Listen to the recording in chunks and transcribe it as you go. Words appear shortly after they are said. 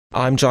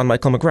I'm John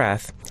Michael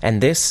McGrath,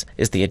 and this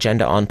is the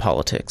Agenda on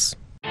Politics.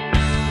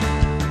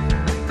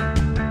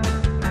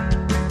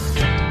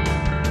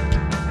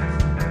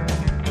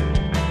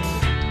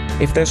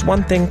 If there's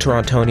one thing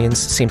Torontonians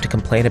seem to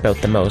complain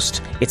about the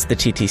most, it's the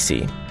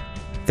TTC.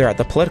 There are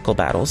the political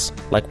battles,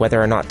 like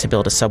whether or not to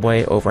build a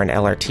subway over an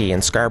LRT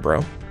in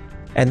Scarborough.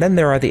 And then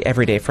there are the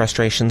everyday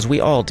frustrations we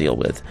all deal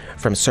with,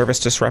 from service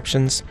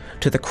disruptions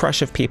to the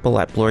crush of people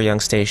at Bloor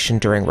Yonge Station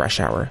during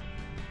rush hour.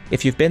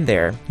 If you've been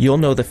there, you'll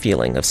know the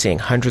feeling of seeing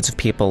hundreds of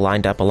people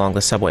lined up along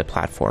the subway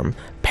platform,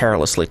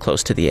 perilously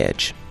close to the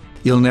edge.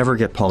 You'll never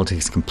get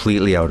politics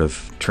completely out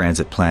of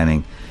transit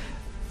planning,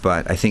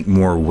 but I think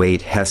more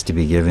weight has to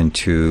be given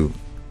to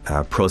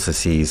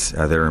processes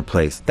that are in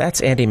place.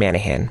 That's Andy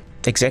Manahan,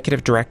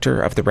 Executive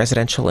Director of the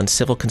Residential and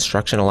Civil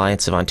Construction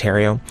Alliance of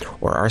Ontario,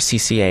 or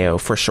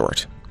RCCAO for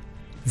short.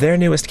 Their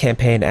newest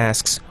campaign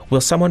asks,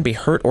 will someone be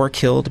hurt or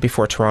killed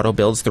before Toronto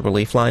builds the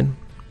relief line?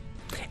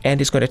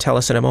 Andy's going to tell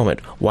us in a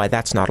moment why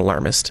that's not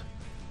alarmist.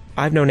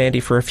 I've known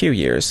Andy for a few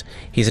years.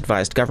 He's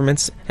advised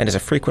governments and is a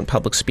frequent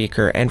public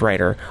speaker and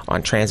writer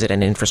on transit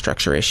and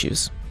infrastructure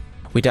issues.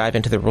 We dive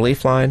into the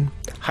relief line,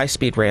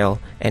 high-speed rail,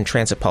 and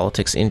transit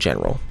politics in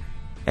general.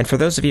 And for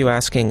those of you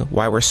asking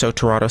why we're so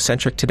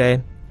Toronto-centric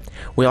today,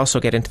 we also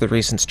get into the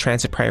reasons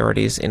transit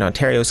priorities in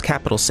Ontario's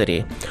capital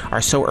city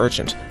are so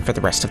urgent for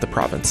the rest of the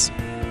province.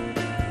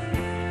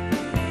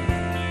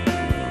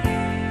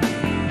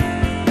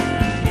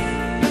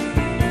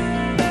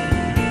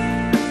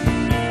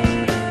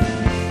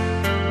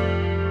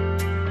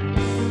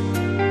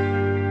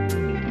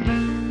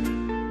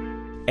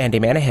 Andy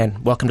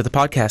Manahan, welcome to the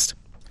podcast.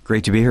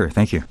 Great to be here.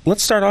 Thank you.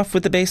 Let's start off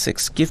with the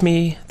basics. Give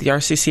me the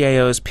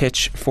RCCAO's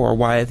pitch for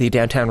why the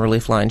downtown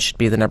relief line should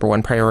be the number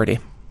one priority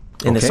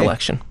in this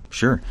election.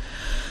 Sure.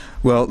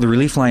 Well, the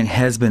relief line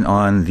has been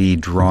on the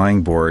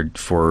drawing board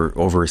for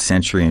over a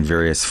century in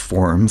various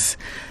forms,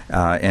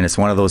 and it's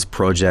one of those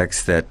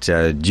projects that,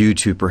 due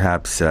to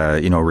perhaps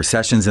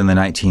recessions in the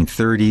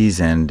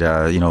 1930s and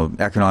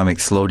economic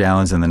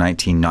slowdowns in the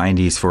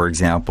 1990s, for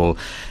example,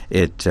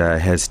 it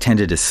has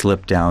tended to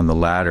slip down the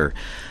ladder.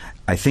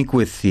 I think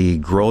with the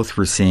growth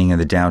we're seeing in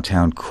the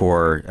downtown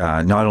core,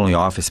 not only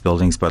office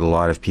buildings, but a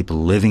lot of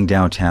people living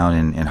downtown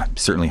and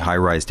certainly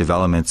high-rise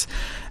developments,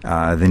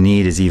 the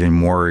need is even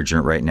more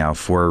urgent right now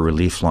for a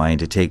relief line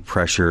to take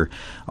pressure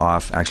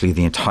off actually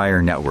the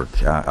entire network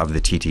of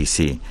the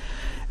TTC.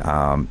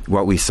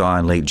 What we saw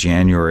in late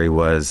January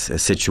was a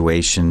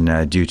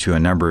situation due to a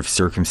number of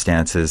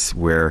circumstances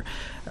where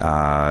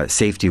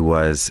safety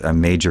was a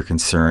major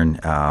concern.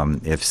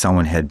 If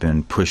someone had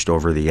been pushed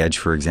over the edge,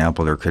 for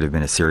example, there could have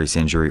been a serious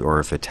injury or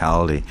a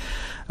fatality.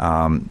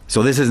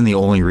 So this isn't the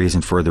only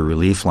reason for the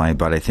relief line,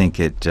 but I think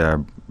it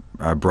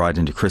brought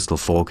into crystal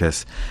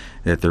focus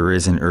that there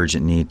is an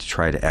urgent need to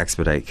try to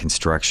expedite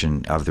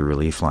construction of the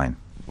relief line.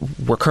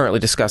 We're currently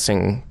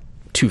discussing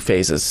two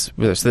phases.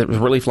 There's the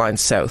relief line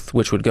south,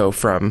 which would go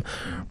from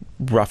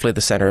roughly the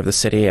center of the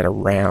city and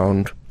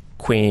around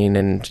Queen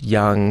and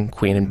Yonge,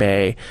 Queen and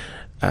Bay,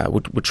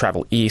 would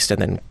travel east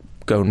and then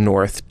go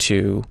north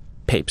to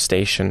Pape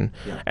Station.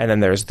 Yeah. And then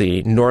there's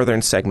the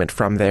northern segment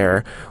from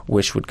there,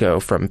 which would go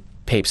from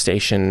Pape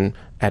Station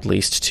at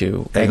least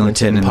to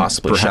Eglinton and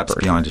possibly perhaps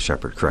Sheppard. Beyond to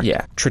Sheppard, correct.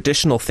 Yeah.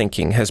 Traditional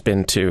thinking has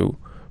been to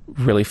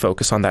really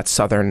focus on that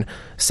southern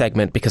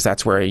segment because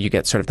that's where you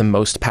get sort of the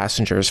most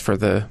passengers for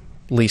the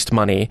least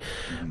money.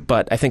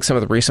 But I think some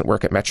of the recent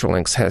work at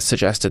Metrolinx has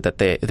suggested that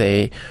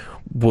they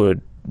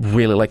would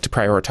really like to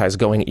prioritize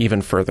going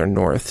even further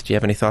north. Do you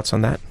have any thoughts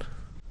on that?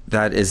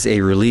 That is a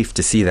relief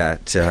to see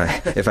that,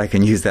 if I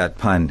can use that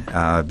pun,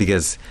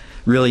 because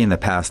really in the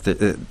past,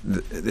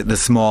 the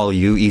small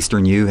U,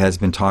 Eastern U, has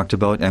been talked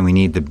about, and we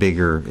need the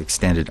bigger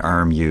extended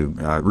arm U,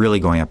 really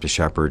going up to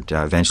Sheppard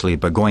eventually.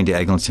 But going to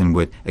Eglinton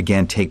would,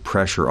 again, take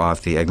pressure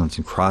off the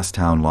Eglinton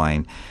Crosstown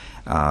line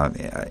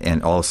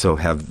and also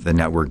have the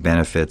network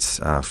benefits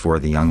for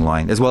the Yonge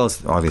line, as well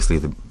as, obviously,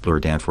 the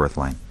Bloor-Danforth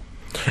line.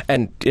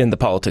 And in the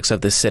politics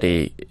of this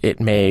city, it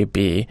may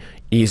be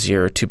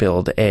easier to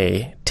build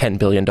a $10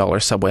 billion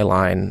subway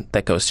line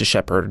that goes to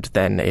Sheppard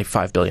than a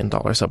 $5 billion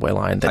subway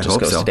line that just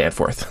goes to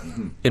Danforth.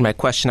 Mm-hmm. In my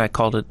question, I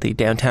called it the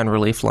Downtown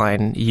Relief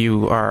Line.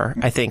 You are,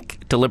 I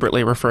think,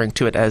 deliberately referring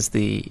to it as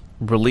the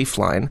relief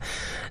line.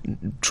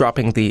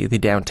 Dropping the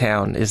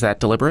downtown, is that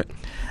deliberate?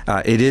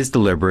 It is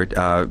deliberate.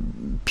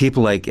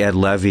 People like Ed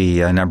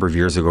Levy a number of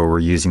years ago were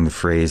using the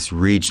phrase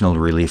regional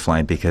relief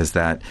line because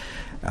that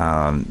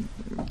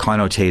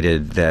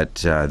connotated that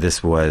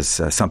this was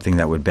something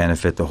that would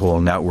benefit the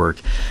whole network.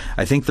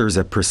 I think there's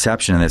a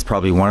perception, and that's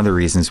probably one of the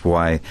reasons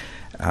why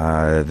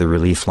the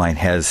relief line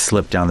has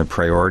slipped down the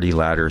priority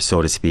ladder,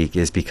 so to speak,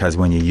 is because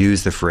when you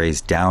use the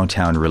phrase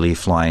downtown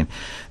relief line,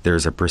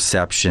 there's a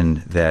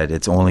perception that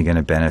it's only going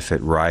to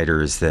benefit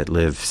riders that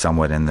live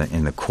somewhat in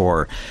the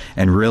core.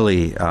 And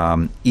really,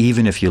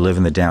 even if you live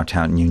in the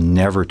downtown and you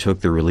never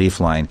took the relief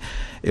line,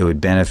 it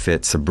would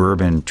benefit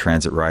suburban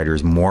transit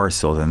riders more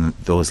so than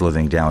those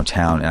living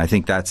downtown. And I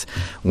think that's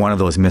one of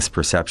those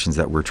misperceptions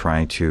that we're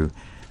trying to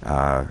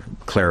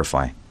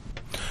clarify.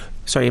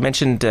 Sorry, you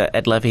mentioned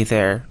Ed Levy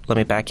there. Let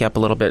me back you up a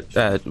little bit.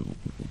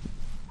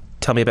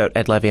 Tell me about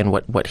Ed Levy and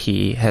what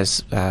he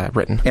has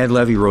written. Ed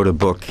Levy wrote a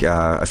book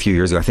a few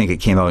years ago. I think it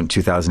came out in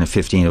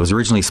 2015. It was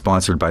originally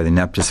sponsored by the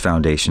Neptus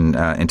Foundation,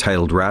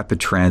 entitled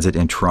Rapid Transit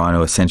in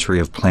Toronto, A Century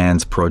of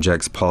Plans,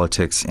 Projects,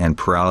 Politics, and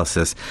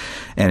Paralysis.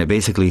 And it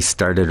basically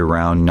started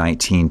around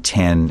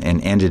 1910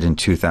 and ended in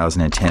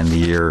 2010, the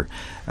year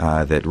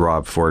that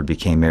Rob Ford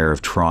became mayor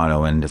of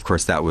Toronto. And, of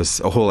course, that was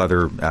a whole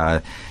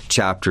other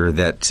chapter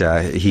that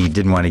he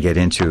didn't want to get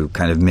into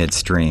kind of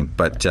midstream.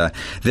 But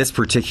this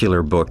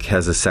particular book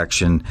has a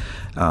section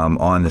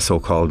on the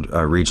so-called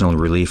regional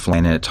relief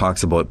line, and it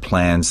talks about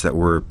plans that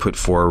were put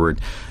forward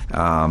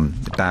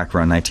back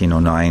around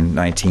 1909,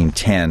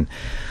 1910.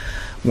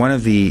 One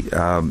of the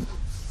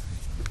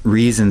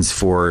reasons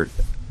for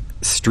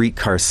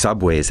streetcar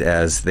subways,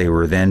 as they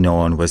were then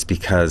known, was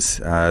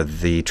because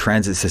the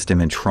transit system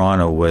in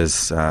Toronto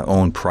was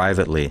owned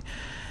privately,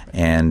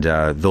 and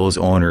those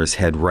owners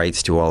had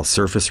rights to all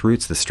surface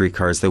routes, the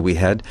streetcars that we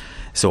had.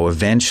 So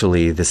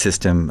eventually the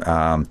system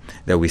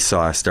that we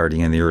saw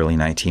starting in the early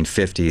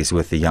 1950s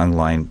with the Yonge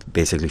line,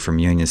 basically from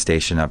Union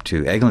Station up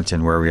to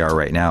Eglinton, where we are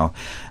right now,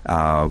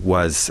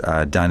 was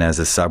done as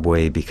a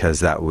subway, because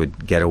that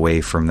would get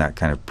away from that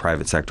kind of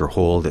private sector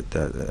hold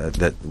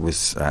that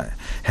was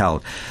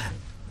held.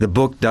 The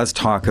book does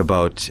talk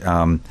about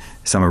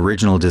some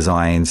original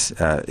designs.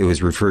 It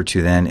was referred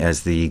to then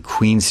as the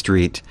Queen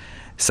Street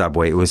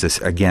subway. It was,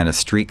 again, a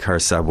streetcar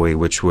subway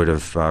which would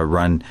have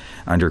run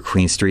under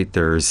Queen Street.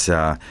 There's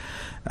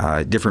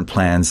different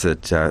plans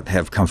that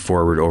have come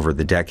forward over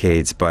the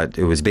decades, but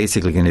it was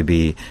basically going to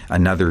be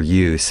another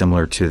U,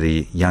 similar to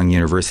the Yonge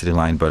University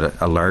line, but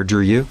a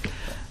larger U.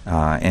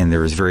 And there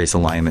was various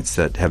alignments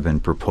that have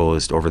been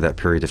proposed over that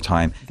period of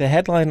time. The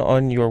headline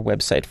on your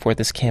website for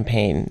this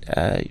campaign,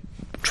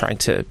 trying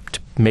to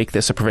make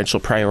this a provincial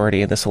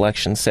priority in this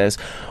election, says,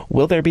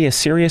 "Will there be a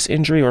serious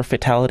injury or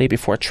fatality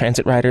before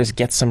transit riders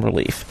get some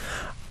relief?"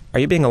 Are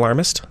you being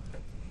alarmist?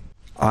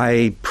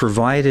 I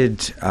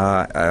provided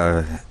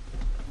an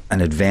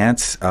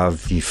advance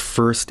of the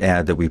first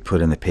ad that we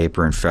put in the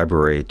paper in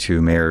February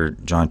to Mayor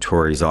John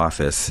Tory's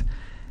office,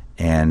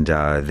 and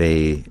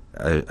they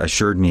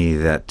assured me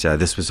that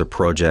this was a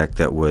project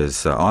that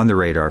was on the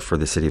radar for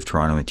the City of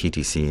Toronto and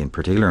TTC in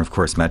particular, and of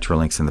course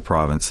Metrolinx in the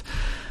province.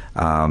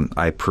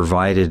 I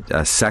provided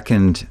a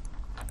second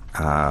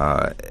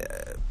ad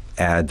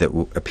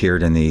that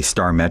appeared in the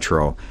Star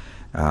Metro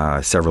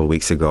several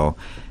weeks ago,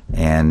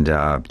 and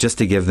just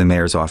to give the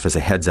mayor's office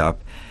a heads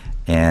up,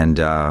 and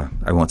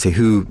I won't say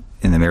who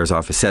in the mayor's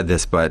office said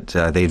this, but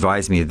they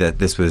advised me that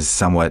this was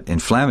somewhat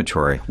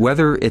inflammatory.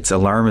 Whether it's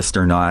alarmist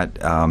or not,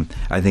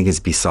 I think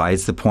is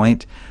besides the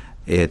point.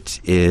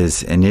 It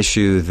is an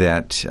issue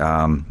that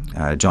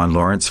John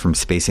Lawrence from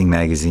Spacing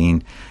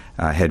Magazine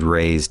had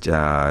raised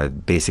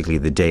basically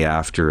the day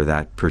after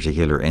that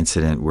particular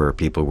incident, where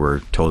people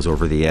were toes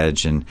over the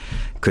edge and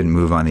couldn't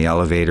move on the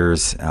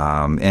elevators,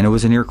 and it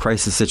was a near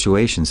crisis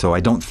situation. So I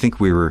don't think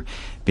we were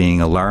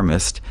being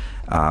alarmist.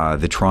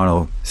 The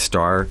Toronto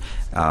Star,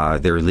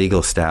 their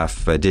legal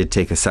staff did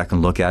take a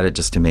second look at it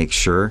just to make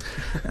sure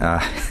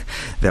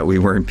that we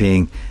weren't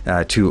being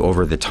too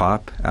over the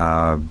top.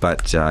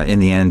 But in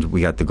the end,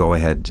 we got the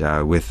go-ahead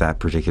with that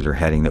particular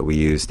heading that we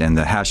used. And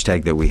the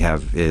hashtag that we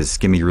have is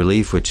Gimme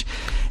Relief, which,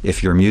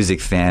 if you're a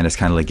music fan, is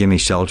kind of like Gimme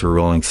Shelter,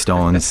 Rolling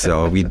Stones.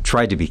 So we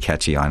tried to be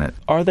catchy on it.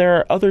 Are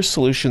there other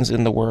solutions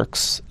in the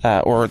works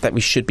or that we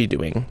should be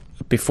doing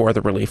before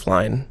the relief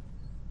line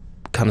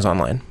comes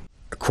online?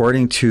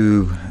 According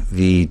to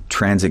the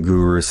transit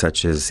gurus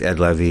such as Ed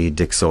Levy,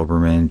 Dick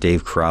Soberman,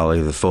 Dave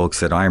Crowley, the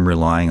folks that I'm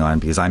relying on,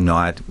 because I'm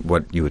not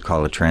what you would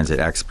call a transit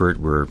expert.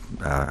 We're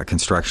a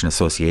construction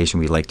association.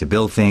 We like to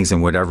build things,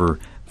 and whatever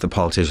the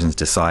politicians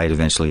decide,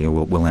 eventually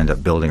we'll end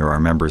up building, or our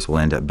members will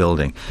end up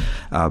building.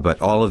 But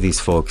all of these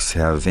folks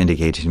have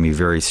indicated to me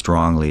very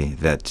strongly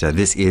that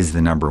this is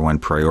the number one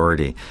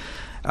priority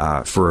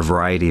for a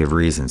variety of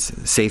reasons.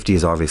 Safety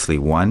is obviously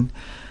one.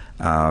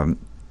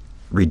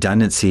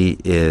 Redundancy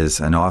is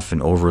an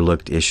often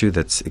overlooked issue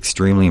that's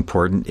extremely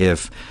important.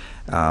 If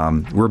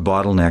we're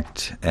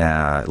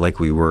bottlenecked, like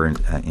we were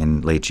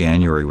in late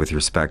January with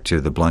respect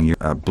to the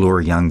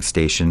Bloor-Yonge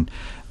station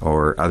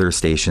or other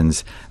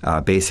stations,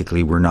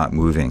 basically we're not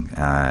moving,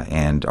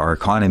 and our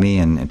economy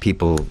and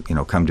people,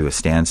 come to a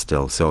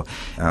standstill. So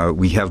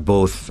we have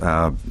both,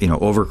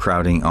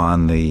 overcrowding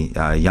on the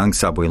Yonge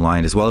subway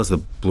line as well as the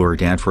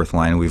Bloor-Danforth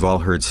line. And we've all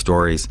heard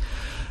stories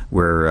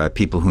where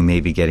people who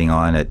may be getting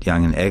on at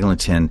Yonge and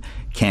Eglinton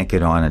can't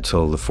get on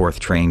until the fourth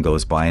train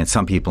goes by. And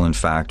some people, in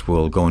fact,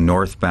 will go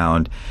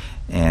northbound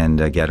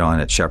and get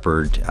on at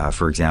Shepherd,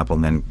 for example,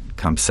 and then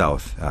come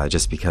south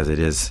just because it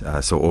is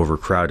so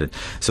overcrowded.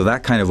 So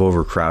that kind of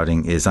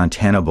overcrowding is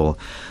untenable.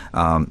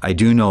 I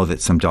do know that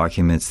some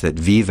documents that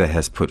Viva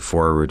has put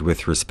forward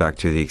with respect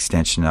to the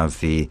extension of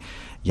the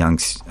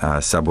Yonge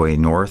subway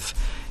north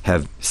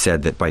have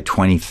said that by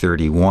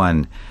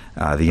 2031,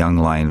 the Yonge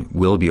line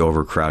will be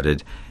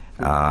overcrowded.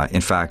 In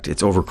fact,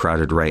 it's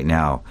overcrowded right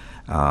now.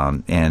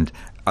 And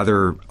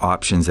other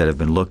options that have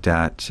been looked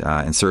at,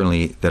 and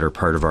certainly that are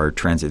part of our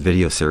transit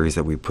video series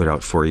that we put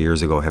out 4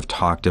 years ago, have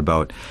talked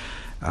about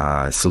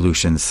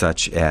solutions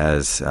such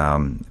as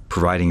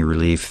providing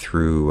relief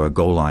through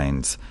GO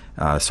lines.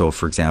 So,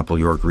 for example,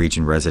 York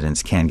Region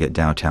residents can get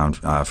downtown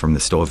from the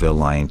Stouffville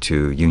line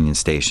to Union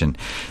Station.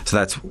 So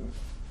that's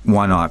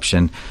one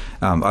option.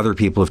 Other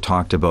people have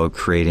talked about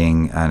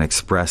creating an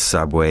express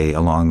subway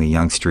along the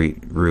Yonge Street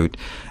route.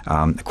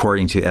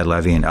 According to Ed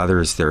Levy and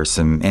others, there are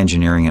some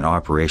engineering and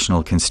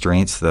operational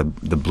constraints. The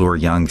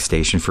Bloor-Yonge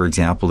station, for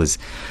example, is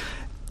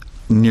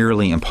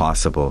nearly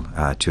impossible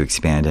to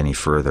expand any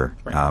further.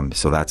 Right.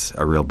 So that's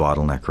a real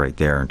bottleneck right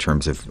there in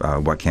terms of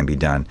what can be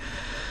done.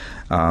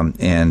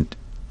 And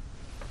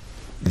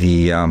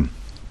the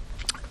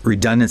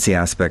redundancy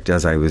aspect,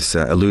 as I was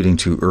alluding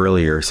to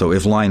earlier, so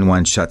if Line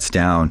 1 shuts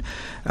down,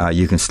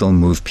 you can still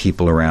move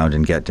people around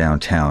and get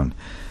downtown.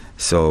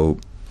 So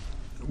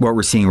what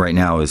we're seeing right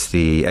now is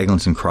the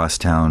Eglinton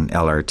Crosstown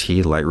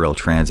LRT, light rail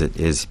transit,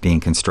 is being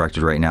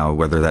constructed right now.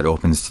 Whether that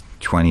opens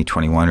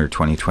 2021 or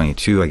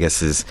 2022, I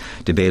guess, is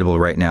debatable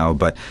right now,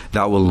 but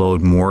that will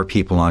load more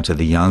people onto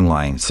the Yonge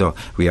line. So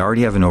we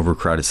already have an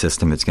overcrowded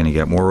system. It's going to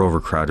get more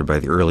overcrowded by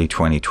the early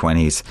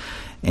 2020s.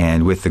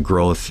 And with the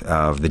growth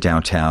of the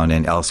downtown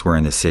and elsewhere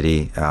in the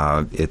city,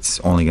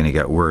 it's only going to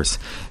get worse.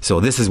 So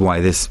this is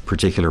why this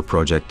particular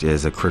project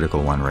is a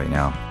critical one right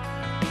now.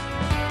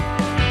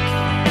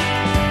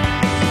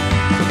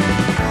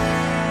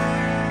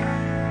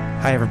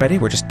 Hi, everybody.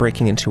 We're just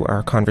breaking into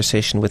our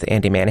conversation with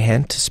Andy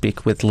Manahan to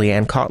speak with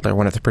Leanne Kotler,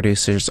 one of the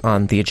producers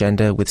on The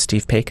Agenda with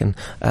Steve Paikin.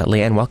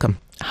 Leanne, welcome.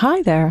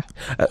 Hi there.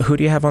 Who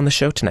do you have on the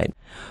show tonight?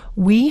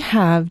 We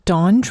have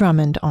Don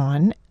Drummond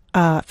on.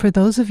 For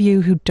those of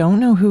you who don't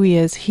know who he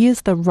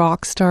is the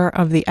rock star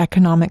of the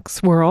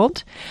economics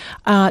world.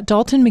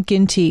 Dalton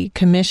McGuinty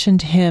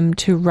commissioned him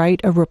to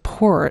write a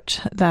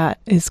report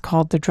that is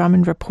called the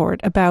Drummond Report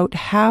about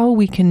how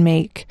we can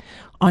make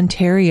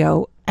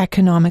Ontario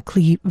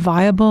economically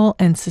viable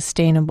and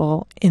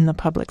sustainable in the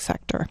public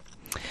sector.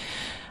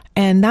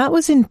 And that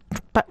was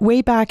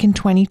way back in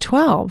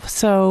 2012.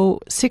 So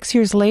 6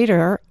 years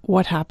later,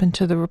 what happened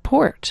to the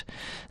report?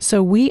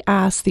 So we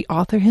asked the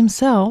author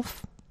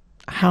himself,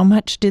 how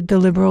much did the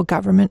Liberal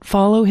government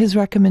follow his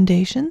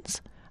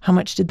recommendations? How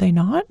much did they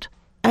not?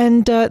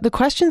 And the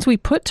questions we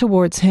put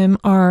towards him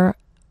are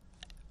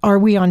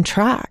we on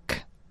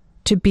track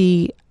to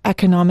be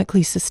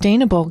economically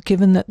sustainable,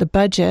 given that the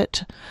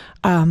budget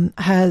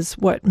has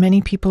what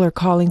many people are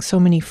calling so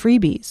many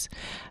freebies?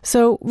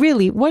 So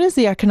really, what is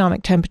the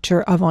economic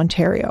temperature of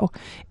Ontario?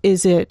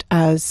 Is it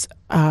as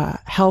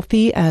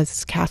healthy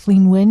as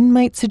Kathleen Wynne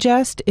might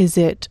suggest? Is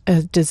it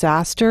a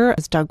disaster,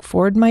 as Doug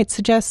Ford might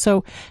suggest?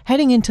 So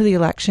heading into the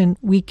election,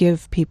 we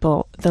give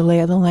people the lay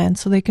of the land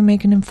so they can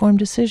make an informed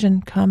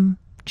decision come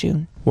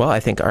June. Well, I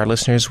think our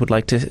listeners would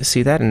like to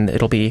see that, and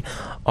it'll be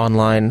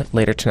online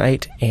later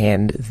tonight,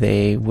 and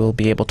they will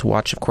be able to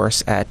watch, of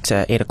course, at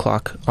 8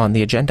 o'clock on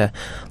The Agenda.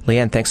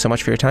 Leanne, thanks so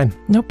much for your time.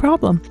 No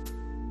problem.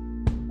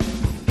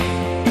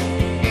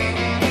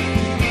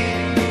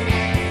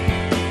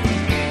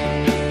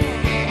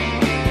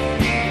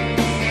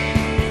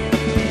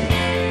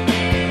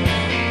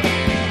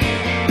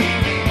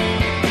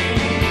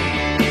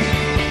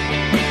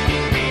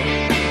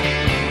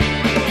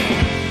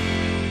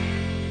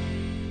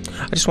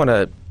 I just want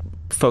to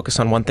focus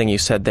on one thing you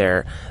said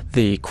there,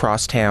 the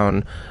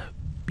Crosstown.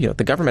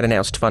 The government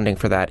announced funding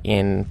for that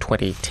in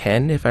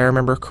 2010, if I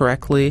remember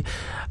correctly.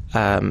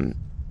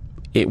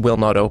 It will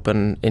not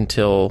open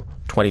until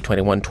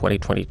 2021,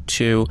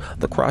 2022.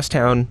 The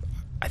Crosstown,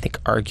 I think,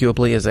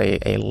 arguably is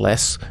a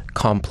less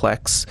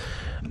complex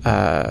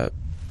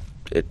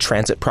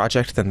transit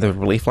project than the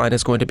Relief Line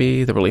is going to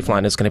be. The Relief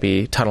Line is going to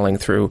be tunneling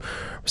through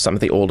some of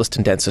the oldest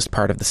and densest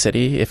part of the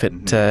city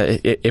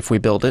if we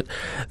build it.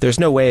 There's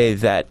no way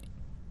that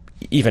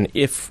even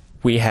if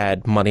we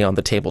had money on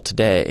the table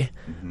today,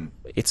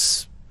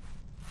 it's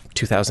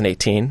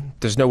 2018,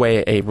 there's no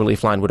way a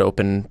Relief Line would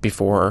open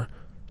before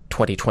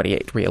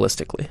 2028,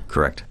 realistically.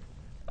 Correct.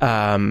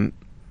 I mean...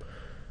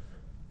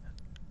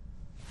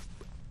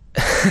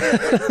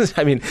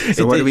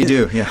 So what do we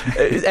do? Yeah.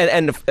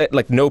 and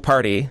like, no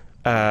party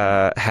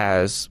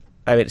has...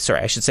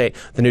 I should say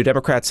the New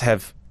Democrats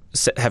have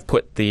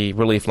put the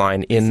Relief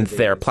Line in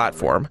their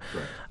platform.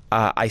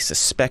 Right. I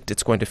suspect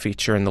it's going to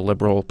feature in the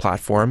Liberal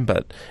platform,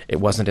 but it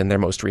wasn't in their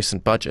most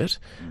recent budget.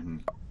 Mm-hmm.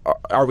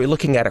 Are we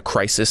looking at a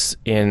crisis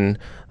in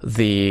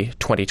the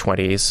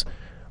 2020s,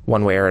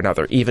 one way or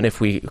another, even if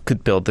we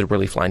could build the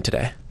Relief Line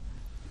today?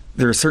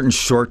 There are certain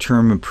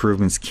short-term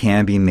improvements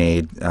can be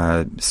made.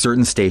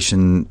 Certain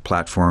station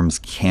platforms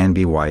can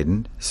be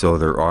widened, so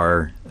there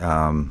are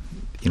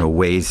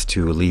ways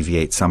to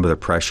alleviate some of the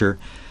pressure,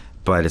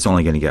 but it's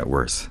only going to get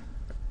worse.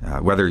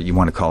 Whether you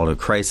want to call it a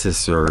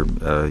crisis or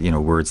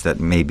words that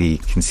may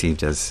be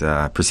perceived as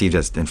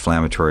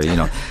inflammatory,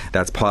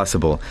 that's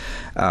possible.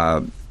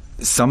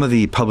 Some of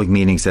the public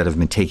meetings that have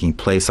been taking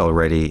place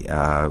already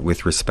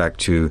with respect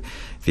to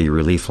the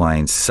Relief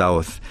Line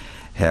South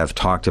have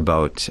talked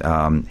about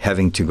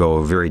having to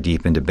go very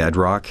deep into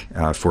bedrock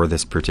for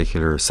this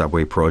particular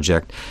subway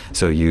project.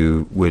 So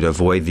you would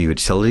avoid the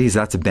utilities.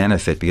 That's a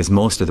benefit because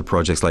most of the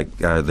projects, like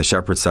the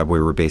Shepherd subway,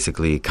 were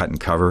basically cut and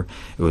cover.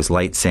 It was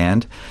light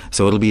sand.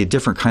 So it'll be a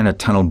different kind of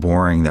tunnel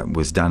boring that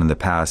was done in the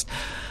past.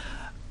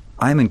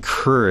 I'm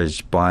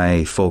encouraged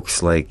by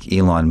folks like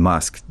Elon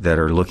Musk that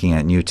are looking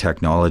at new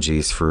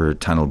technologies for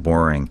tunnel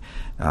boring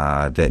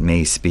that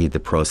may speed the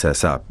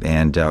process up.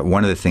 And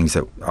one of the things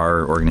that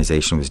our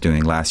organization was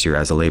doing last year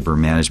as a labor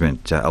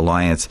management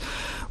alliance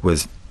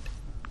was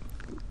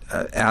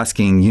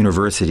asking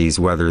universities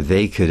whether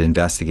they could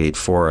investigate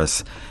for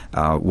us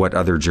what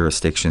other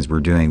jurisdictions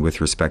were doing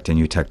with respect to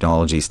new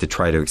technologies to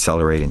try to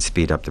accelerate and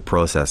speed up the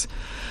process.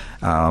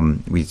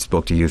 We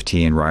spoke to U of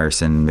T and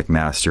Ryerson,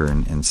 McMaster,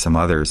 and some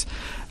others.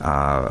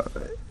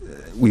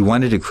 We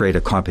wanted to create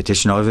a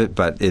competition out of it,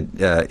 but it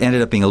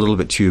ended up being a little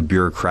bit too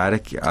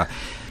bureaucratic.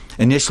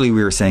 Initially,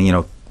 we were saying,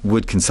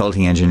 would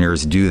consulting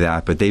engineers do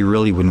that? But they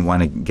really wouldn't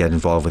want to get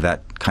involved with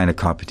that kind of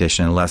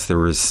competition unless there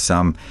was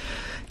some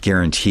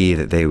guarantee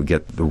that they would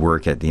get the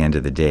work at the end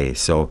of the day.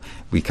 So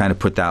we kind of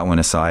put that one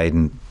aside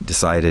and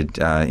decided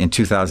in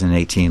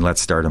 2018,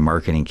 let's start a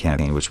marketing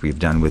campaign, which we've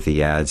done with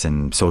the ads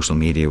and social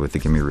media with the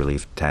Gimme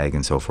Relief tag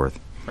and so forth.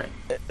 Right.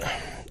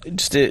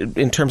 Just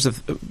in terms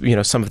of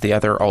some of the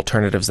other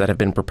alternatives that have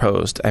been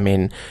proposed, I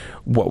mean,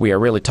 what we are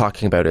really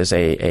talking about is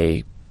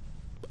a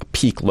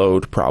peak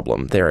load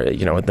problem there,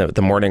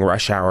 the morning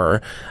rush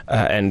hour,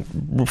 and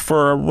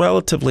for a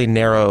relatively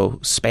narrow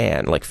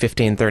span, like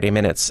 15, 30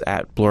 minutes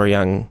at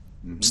Bloor-Yonge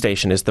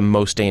Station is the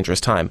most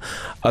dangerous time.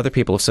 Other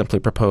people have simply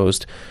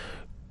proposed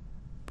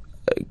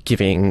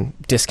giving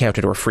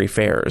discounted or free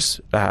fares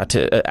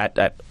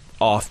at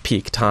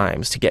off-peak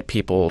times to get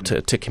people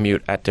to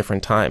commute at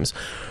different times.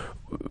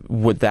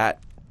 Would that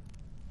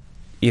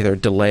either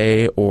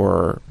delay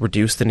or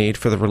reduce the need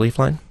for the relief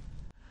line?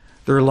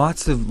 There are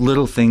lots of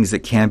little things that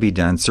can be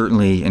done,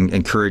 certainly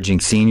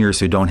encouraging seniors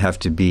who don't have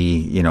to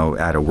be,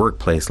 at a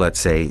workplace, let's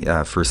say,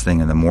 first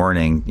thing in the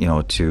morning,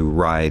 to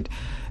ride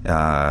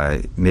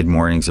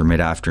mid-mornings or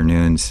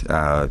mid-afternoons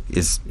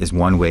is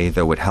one way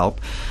that would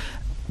help.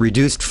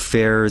 Reduced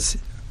fares,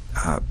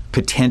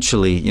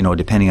 potentially,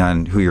 depending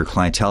on who your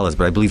clientele is,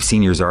 but I believe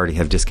seniors already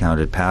have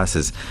discounted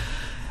passes.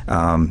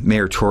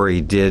 Mayor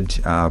Tory did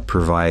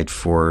provide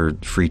for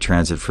free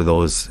transit for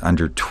those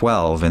under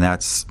 12, and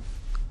that's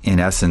in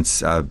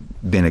essence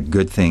been a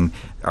good thing,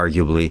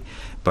 arguably,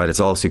 but it's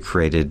also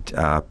created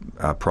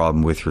a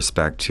problem with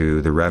respect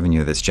to the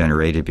revenue that's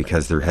generated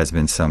because there has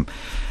been some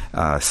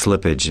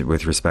slippage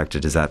with respect to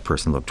does that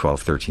person look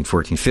 12, 13,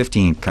 14,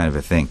 15 kind of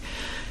a thing.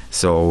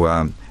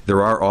 So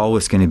there are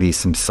always going to be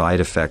some side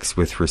effects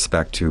with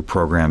respect to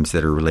programs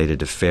that are related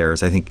to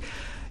fares. I think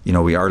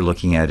we are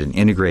looking at an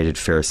integrated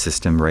fare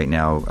system right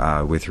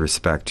now with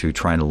respect to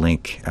trying to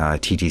link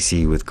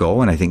TTC with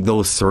GO, and I think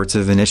those sorts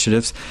of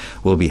initiatives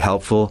will be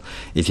helpful.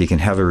 If you can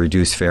have a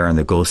reduced fare on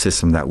the GO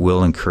system, that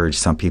will encourage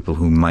some people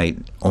who might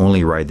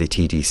only ride the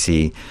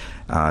TTC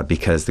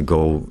because the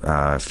GO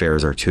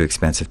fares are too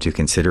expensive to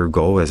consider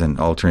GO as an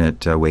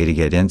alternate way to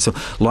get in. So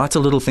lots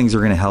of little things are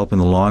going to help in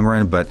the long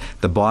run, but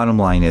the bottom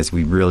line is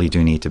we really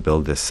do need to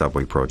build this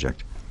subway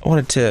project. I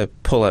wanted to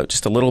pull out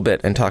just a little bit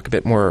and talk a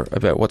bit more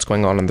about what's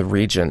going on in the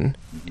region.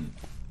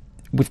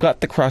 We've got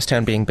the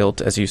crosstown being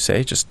built, as you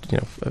say, just,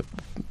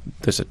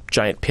 there's a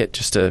giant pit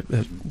just a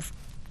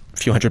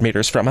few hundred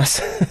meters from us.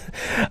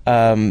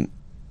 The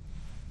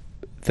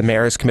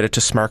mayor is committed to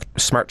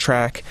smart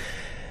track.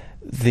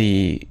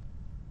 The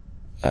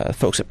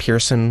folks at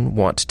Pearson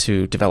want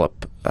to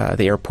develop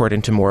the airport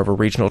into more of a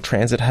regional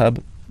transit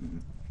hub.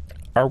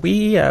 Are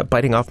we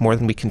biting off more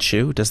than we can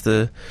chew? Does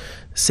the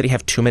city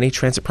have too many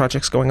transit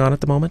projects going on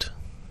at the moment?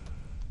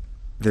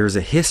 There's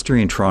a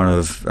history in Toronto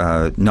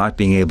of not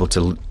being able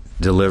to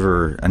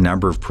deliver a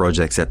number of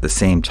projects at the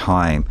same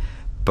time,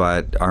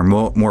 but our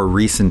more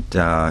recent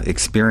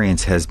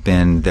experience has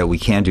been that we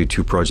can do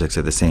two projects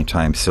at the same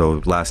time.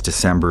 So last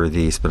December,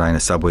 the Spadina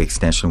subway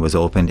extension was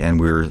opened, and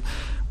we were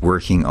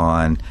working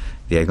on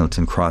the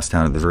Eglinton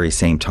Crosstown at the very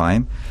same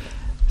time.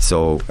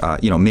 So,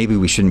 maybe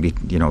we shouldn't be,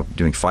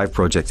 doing 5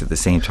 projects at the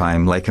same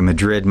time, like a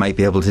Madrid might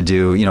be able to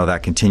do,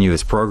 that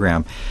continuous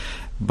program.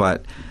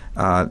 But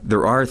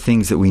there are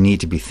things that we need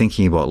to be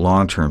thinking about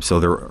long term. So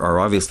there are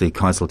obviously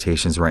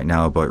consultations right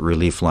now about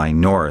Relief Line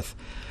North.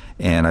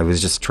 And I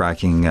was just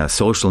tracking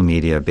social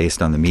media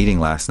based on the meeting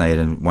last night,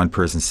 and one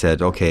person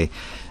said, okay,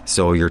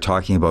 so you're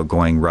talking about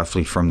going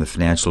roughly from the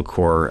financial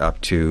core up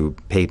to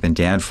Pape and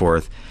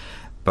Danforth.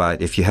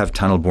 But if you have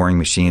tunnel boring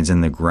machines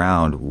in the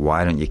ground,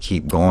 why don't you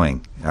keep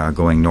going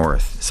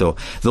north? So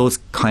those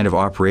kind of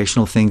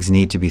operational things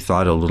need to be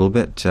thought a little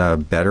bit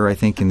better, I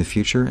think, in the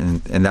future.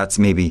 And that's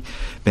maybe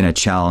been a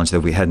challenge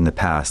that we had in the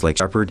past. Like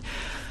Shepherd,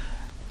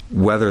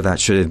 whether that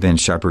should have been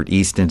Shepherd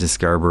East into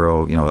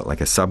Scarborough, like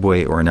a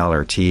subway or an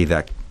LRT,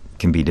 that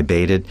can be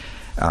debated.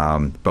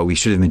 But we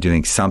should have been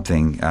doing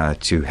something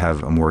to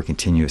have a more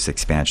continuous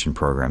expansion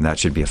program. That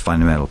should be a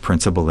fundamental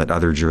principle that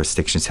other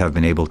jurisdictions have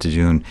been able to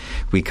do, and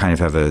we kind of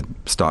have a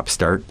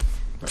stop-start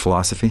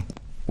philosophy.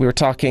 we were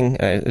talking,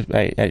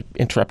 I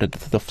interrupted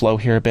the flow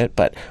here a bit,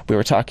 but we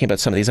were talking about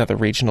some of these other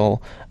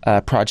regional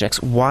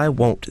projects. Why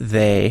won't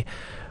they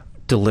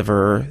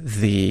deliver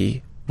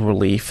the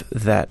relief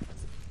that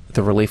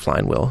the relief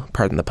line will?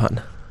 Pardon the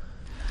pun.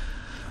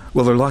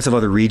 Well, there are lots of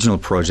other regional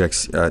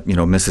projects.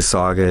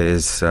 Mississauga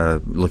is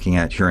looking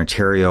at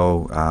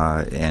Hurontario,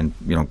 and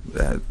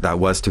that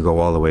was to go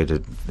all the way to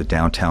the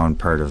downtown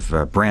part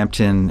of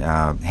Brampton.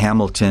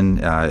 Hamilton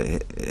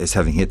is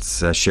having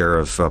its share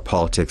of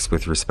politics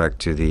with respect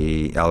to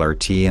the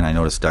LRT, and I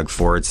noticed Doug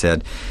Ford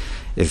said,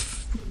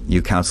 if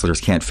you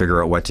councillors can't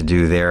figure out what to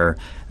do there,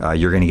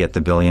 you're going to get the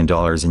 $1 billion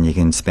and you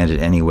can spend it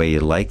any way you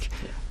like.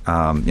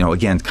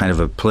 Again, kind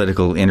of a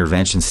political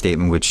intervention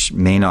statement, which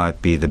may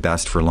not be the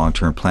best for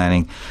long-term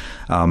planning.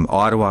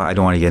 Ottawa, I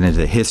don't want to get into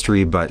the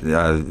history, but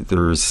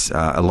there's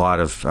a lot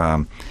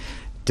of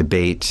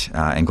debate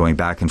and going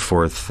back and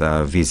forth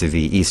vis-a-vis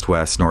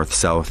east-west,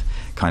 north-south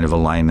kind of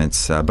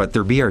alignments. But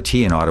their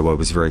BRT in Ottawa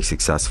was very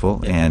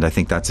successful, and I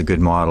think that's a good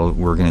model.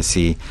 We're going to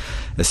see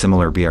a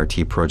similar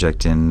BRT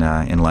project in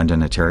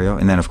London, Ontario.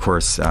 And then, of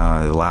course,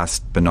 the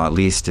last but not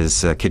least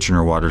is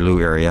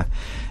Kitchener-Waterloo area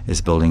is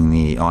building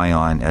the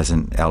ION as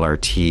an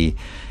LRT,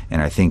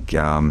 and I think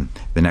the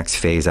next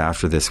phase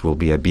after this will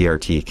be a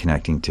BRT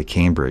connecting to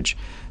Cambridge.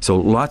 So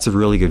lots of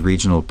really good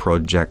regional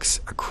projects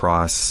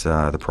across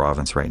the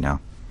province right now.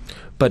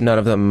 But none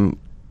of them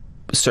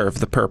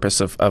serve the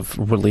purpose of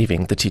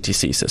relieving the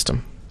TTC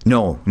system.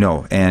 No.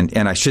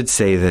 And I should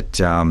say that,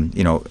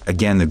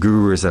 again, the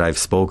gurus that I've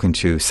spoken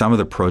to, some of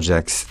the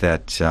projects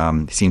that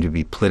seem to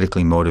be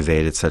politically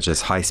motivated, such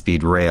as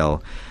high-speed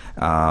rail,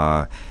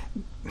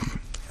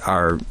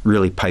 are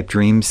really pipe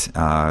dreams,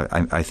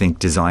 I think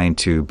designed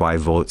to buy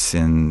votes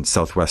in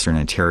southwestern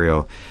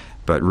Ontario,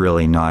 but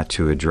really not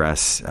to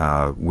address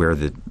where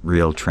the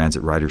real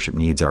transit ridership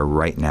needs are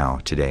right now,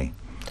 today.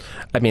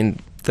 I mean,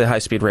 the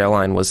high-speed rail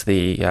line was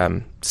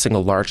the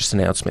single largest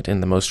announcement in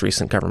the most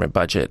recent government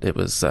budget. It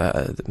was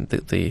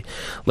the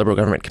Liberal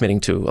government committing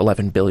to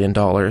 $11 billion.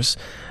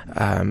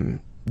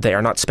 They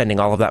are not spending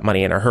all of that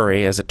money in a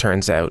hurry, as it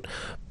turns out,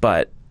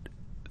 but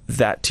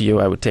that to you,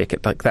 I would take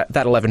it like that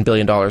 $11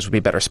 billion would be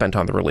better spent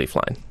on the relief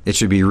line. It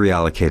should be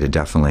reallocated,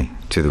 definitely,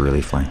 to the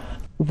relief line.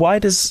 Why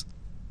does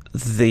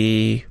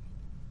the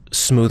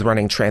smooth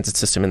running transit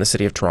system in the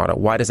city of Toronto,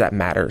 why does that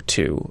matter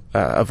to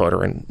a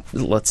voter in,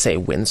 let's say,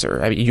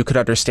 Windsor? I mean, you could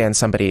understand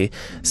somebody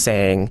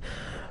saying,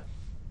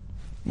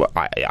 well,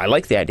 I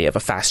like the idea of a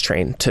fast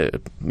train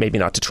to maybe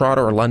not to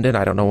Toronto or London.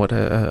 I don't know what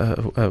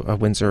a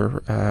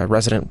Windsor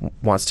resident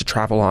wants to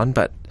travel on,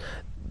 but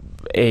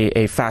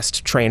a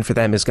fast train for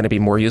them is going to be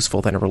more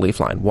useful than a relief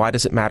line. Why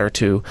does it matter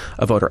to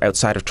a voter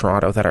outside of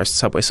Toronto that our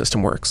subway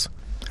system works?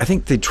 I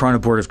think the Toronto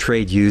Board of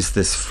Trade used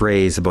this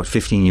phrase about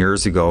 15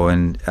 years ago,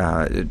 and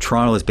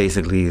Toronto is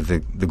basically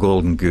the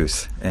golden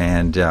goose.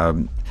 And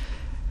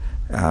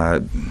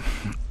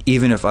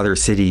even if other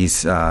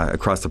cities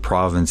across the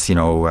province,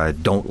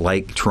 don't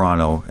like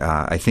Toronto,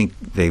 I think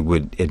they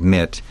would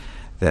admit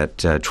that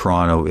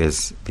Toronto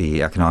is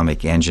the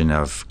economic engine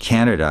of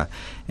Canada.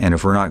 And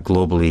if we're not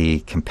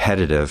globally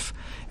competitive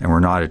and we're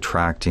not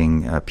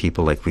attracting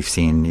people like we've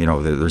seen,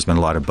 there's been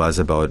a lot of buzz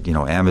about,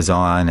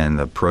 Amazon and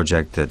the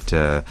project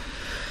that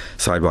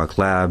Sidewalk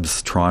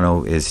Labs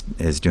Toronto is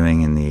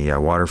doing in the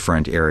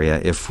waterfront area.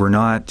 If we're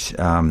not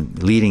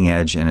leading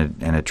edge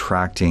and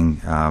attracting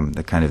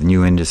the kind of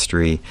new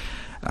industry,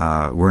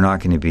 we're not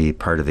going to be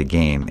part of the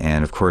game.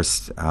 And of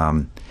course,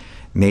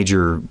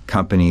 major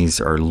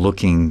companies are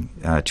looking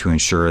to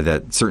ensure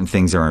that certain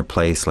things are in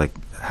place, like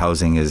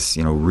housing is,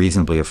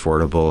 reasonably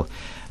affordable,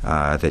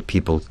 that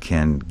people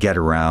can get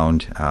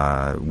around,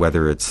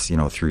 whether it's,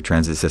 through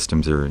transit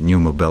systems or new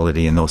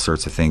mobility and those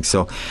sorts of things.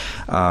 So,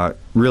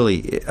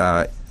 really,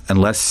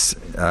 unless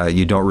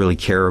you don't really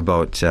care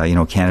about,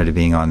 Canada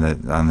being on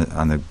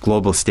the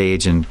global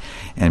stage and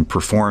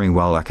performing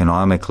well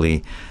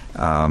economically,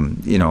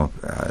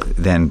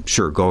 then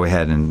sure, go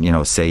ahead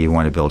and, say you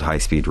want to build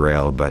high-speed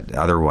rail, but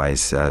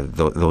otherwise,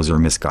 those are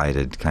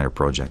misguided kind of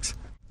projects.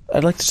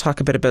 I'd like to talk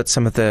a bit about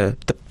some of the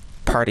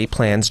party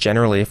plans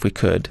generally, if we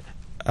could.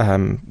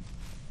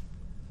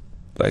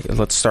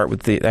 Let's start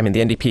with the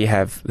NDP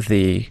have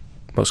the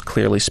most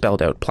clearly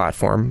spelled out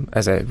platform.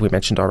 As we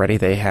mentioned already,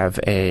 they have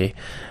a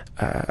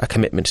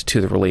commitment to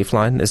the relief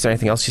line. Is there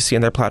anything else you see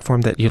in their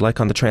platform that you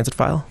like on the transit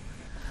file?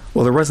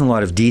 Well, there wasn't a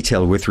lot of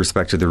detail with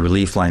respect to the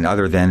relief line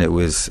other than it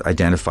was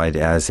identified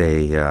as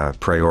a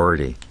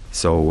priority.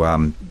 So,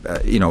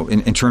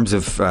 in terms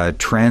of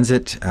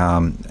transit,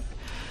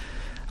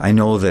 I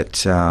know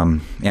that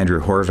Andrea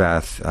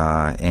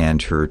Horvath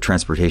and her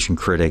transportation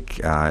critic,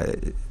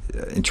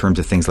 in terms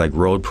of things like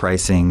road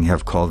pricing,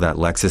 have called that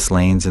Lexus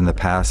lanes in the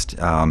past.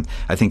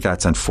 I think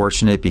that's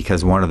unfortunate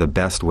because one of the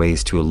best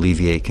ways to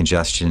alleviate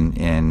congestion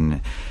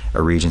in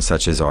a region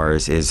such as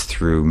ours is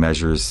through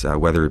measures,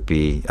 whether it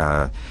be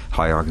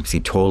high occupancy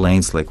toll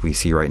lanes like we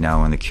see right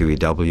now in the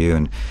QEW,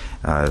 and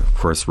of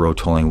course road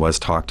tolling was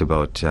talked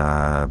about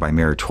by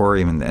Mayor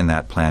Tory, and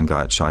that plan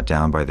got shot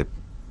down by the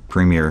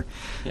premier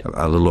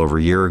a little over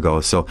a year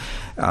ago. So,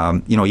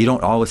 you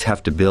don't always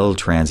have to build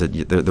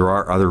transit. There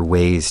are other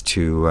ways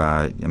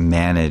to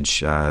manage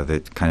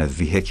the kind of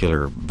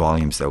vehicular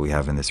volumes that we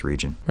have in this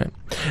region.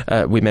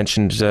 Right. We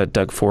mentioned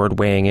Doug Ford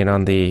weighing in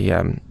on the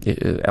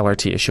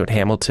LRT issue at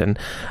Hamilton.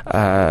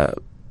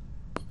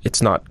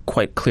 It's not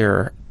quite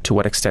clear to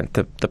what extent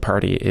the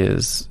party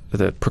is,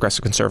 the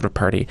Progressive Conservative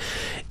Party,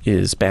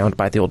 is bound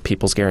by the Old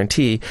People's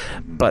Guarantee,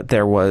 but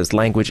there was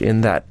language in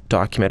that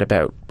document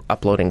about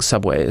uploading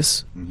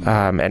subways,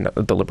 and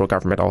the Liberal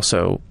government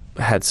also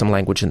had some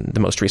language in the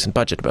most recent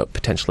budget about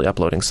potentially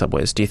uploading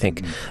subways. Do you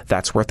think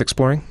that's worth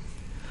exploring?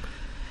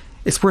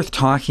 It's worth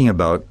talking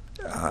about.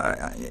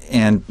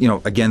 And,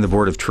 again, the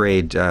Board of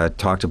Trade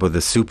talked about the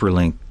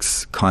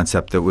Superlinks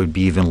concept that would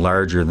be even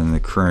larger than the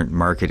current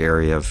market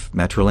area of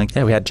Metrolink.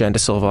 Yeah, we had Jen De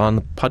Silva on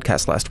the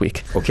podcast last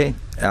week. Okay.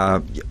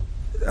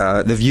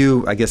 The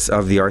view, I guess,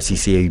 of the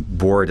RCCA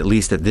board, at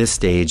least at this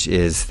stage,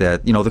 is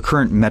that, the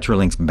current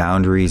Metrolinks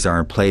boundaries are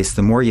in place.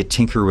 The more you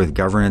tinker with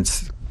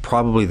governance,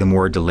 probably the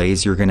more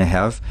delays you're going to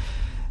have.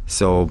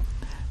 So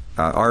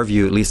our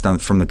view, at least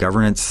from the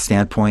governance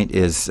standpoint,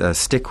 is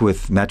stick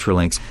with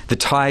Metrolinks. The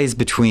ties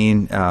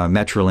between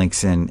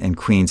Metrolinks and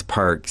Queen's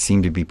Park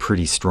seem to be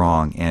pretty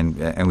strong,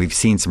 and we've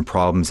seen some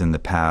problems in the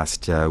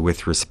past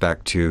with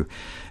respect to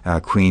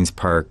Queen's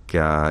Park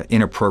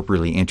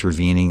inappropriately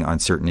intervening on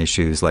certain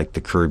issues like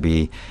the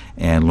Kirby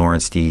and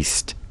Lawrence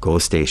East GO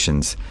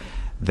stations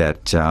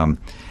that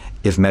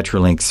if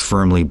Metrolinks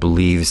firmly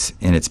believes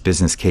in its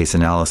business case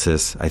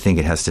analysis, I think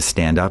it has to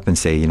stand up and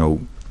say,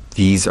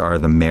 these are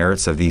the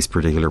merits of these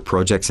particular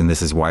projects, and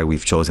this is why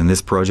we've chosen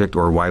this project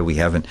or why we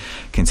haven't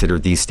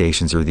considered these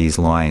stations or these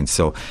lines.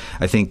 So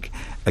I think,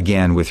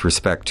 again, with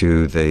respect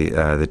to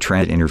the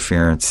transit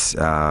interference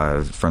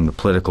from the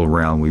political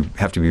realm, we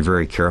have to be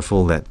very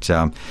careful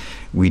that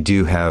we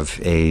do have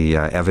a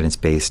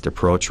evidence-based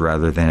approach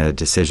rather than a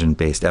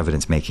decision-based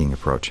evidence-making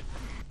approach.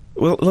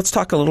 Well, let's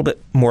talk a little bit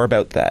more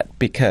about that,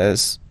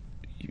 because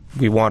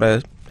we want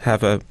to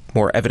have a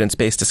more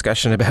evidence-based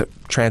discussion about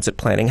transit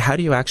planning. How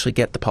do you actually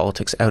get the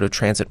politics out of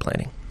transit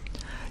planning?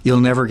 You'll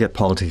never get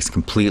politics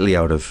completely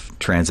out of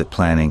transit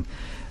planning,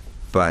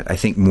 but I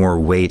think more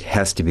weight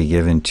has to be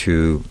given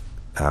to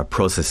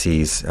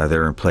processes that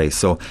are in place.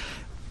 So,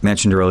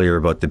 mentioned earlier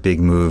about the Big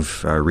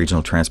Move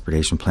Regional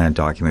Transportation Plan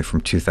document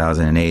from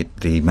 2008.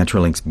 The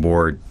Metrolinks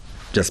board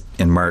just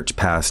in March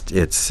passed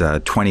its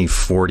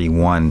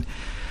 2041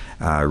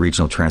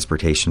 Regional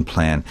Transportation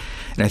Plan.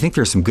 And I think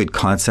there's some good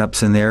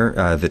concepts in there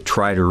that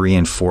try to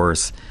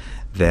reinforce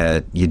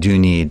that you do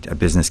need a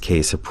business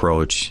case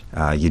approach.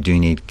 You do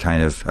need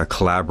kind of a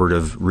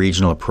collaborative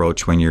regional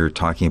approach when you're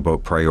talking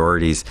about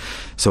priorities.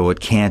 So it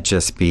can't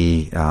just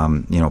be,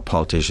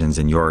 politicians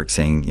in York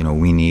saying,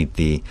 we need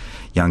the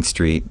Yonge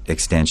Street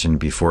extension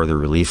before the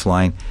relief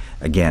line.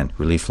 Again,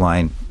 relief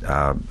line,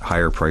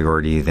 higher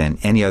priority than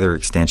any other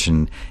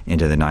extension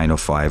into the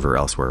 905 or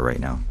elsewhere right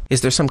now.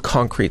 Is there some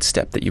concrete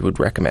step that you would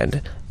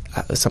recommend?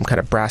 Some kind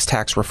of brass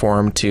tacks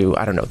reform to,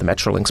 the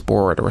Metrolinks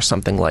board or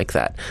something like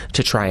that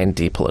to try and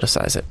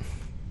depoliticize it?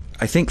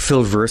 I think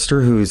Phil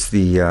Verster, who's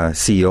the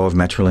CEO of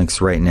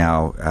Metrolinks right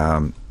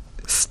now,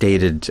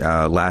 stated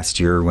last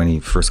year when he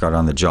first got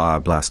on the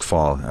job, last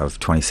fall of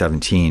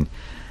 2017,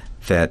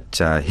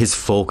 that his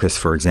focus,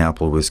 for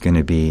example, was going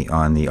to be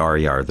on the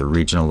RER, the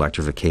Regional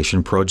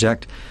Electrification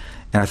Project.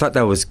 And I thought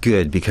that was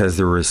good because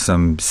there was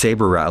some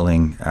saber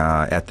rattling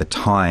at the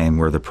time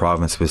where the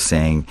province was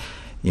saying,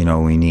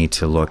 we need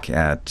to look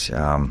at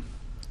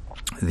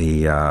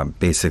the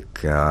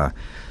basic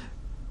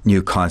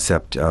new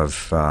concept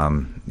of,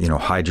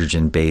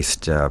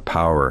 hydrogen-based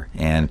power.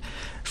 And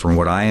from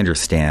what I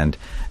understand,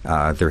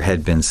 there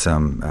had been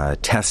some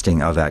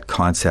testing of that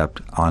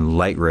concept on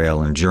light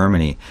rail in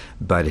Germany,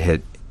 but it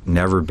had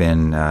never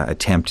been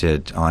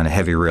attempted on a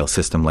heavy rail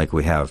system like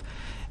we have.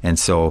 And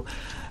so,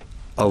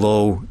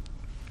 although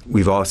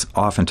we've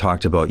often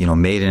talked about,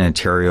 made in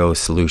Ontario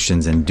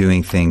solutions and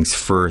doing things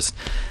first,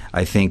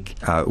 I think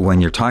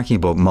when you're talking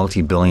about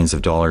multi-billions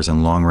of dollars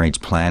in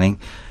long-range planning,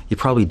 you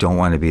probably don't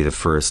want to be the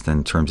first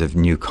in terms of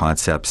new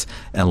concepts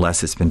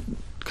unless it's been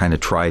kind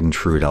of tried and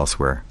true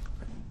elsewhere.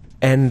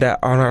 And on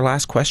our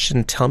last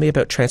question, tell me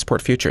about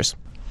Transport Futures.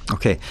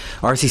 Okay.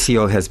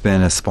 RCCO has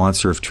been a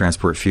sponsor of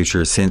Transport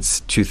Futures since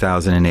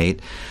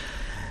 2008.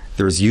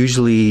 There's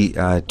usually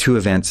 2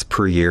 events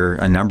per year.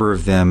 A number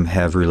of them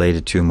have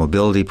related to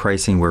mobility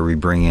pricing, where we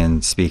bring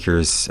in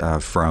speakers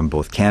from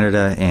both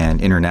Canada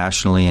and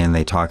internationally, and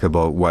they talk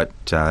about what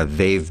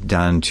they've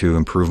done to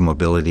improve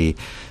mobility,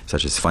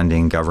 such as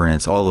funding,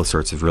 governance, all those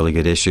sorts of really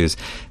good issues.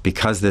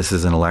 Because this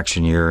is an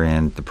election year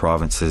and the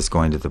province is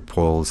going to the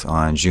polls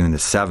on June the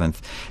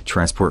 7th,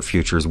 Transport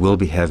Futures will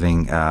be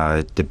having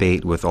a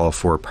debate with all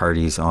 4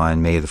 parties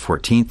on May the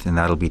 14th, and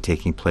that'll be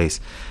taking place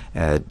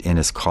at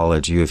Innis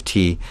College, U of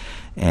T.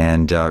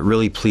 And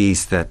really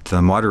pleased that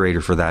the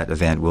moderator for that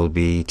event will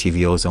be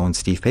TVO's own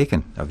Steve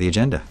Paikin of The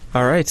Agenda.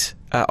 All right.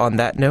 On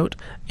that note,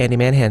 Andy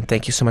Manhan,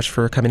 thank you so much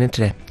for coming in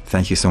today.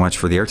 Thank you so much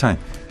for the airtime.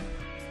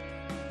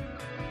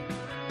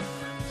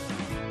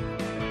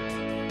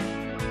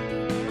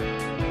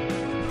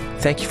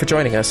 Thank you for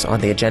joining us on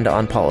the Agenda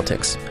on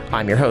Politics.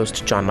 I'm your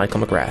host, John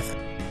Michael McGrath.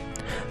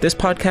 This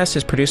podcast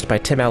is produced by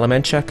Tim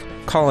Alamenchuk,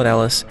 Colin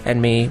Ellis,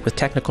 and me, with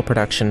technical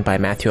production by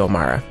Matthew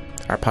O'Mara.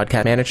 Our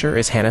podcast manager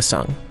is Hannah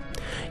Sung.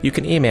 You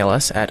can email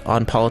us at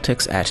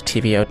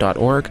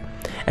onpolitics@tvo.org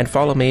and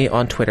follow me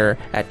on Twitter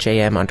at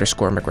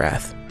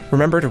jm_McGrath.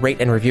 Remember to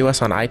rate and review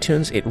us on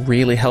iTunes. It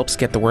really helps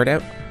get the word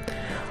out.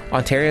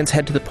 Ontarians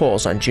head to the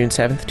polls on June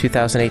 7th,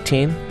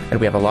 2018, and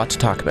we have a lot to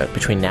talk about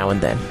between now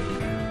and then.